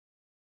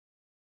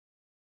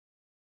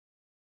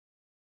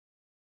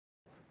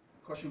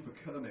question for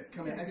Kermit.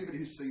 Kermit, everybody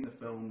who's seen the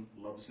film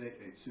loves it.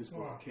 It's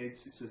suitable for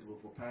kids, it's suitable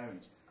for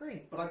parents.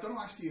 Great. But I've got to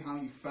ask you how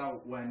you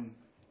felt when,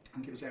 I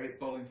think it was Eric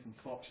Bolling from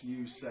Fox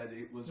News said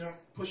it was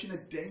pushing a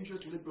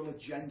dangerous liberal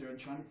agenda and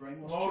trying to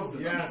brainwash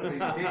children. Yeah.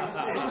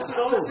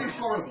 That's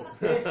horrible.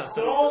 It's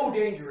so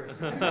dangerous.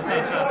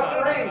 It's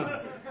so great.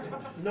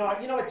 No,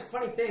 you know, it's a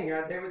funny thing.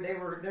 They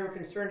were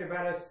concerned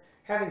about us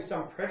having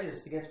some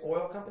prejudice against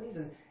oil companies,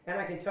 and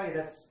I can tell you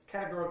that's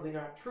categorically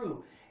not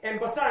true. And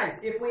besides,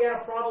 if we had a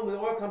problem with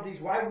oil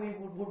companies, why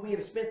would we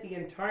have spent the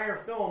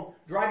entire film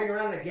driving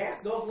around in a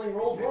gas-guzzling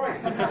Rolls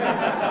Royce? He's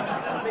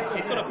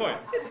got a point.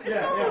 It's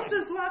almost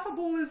as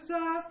laughable as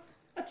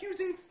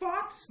accusing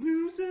Fox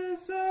News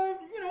as,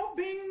 you know,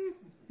 being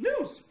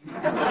news.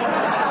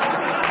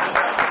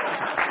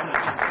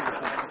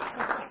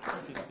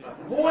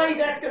 Boy,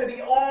 that's going to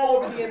be all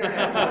over the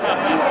internet.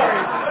 You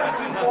are in such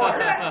deep water.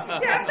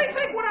 Yeah, if they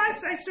take what I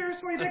say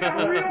seriously, they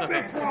got a real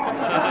big problem.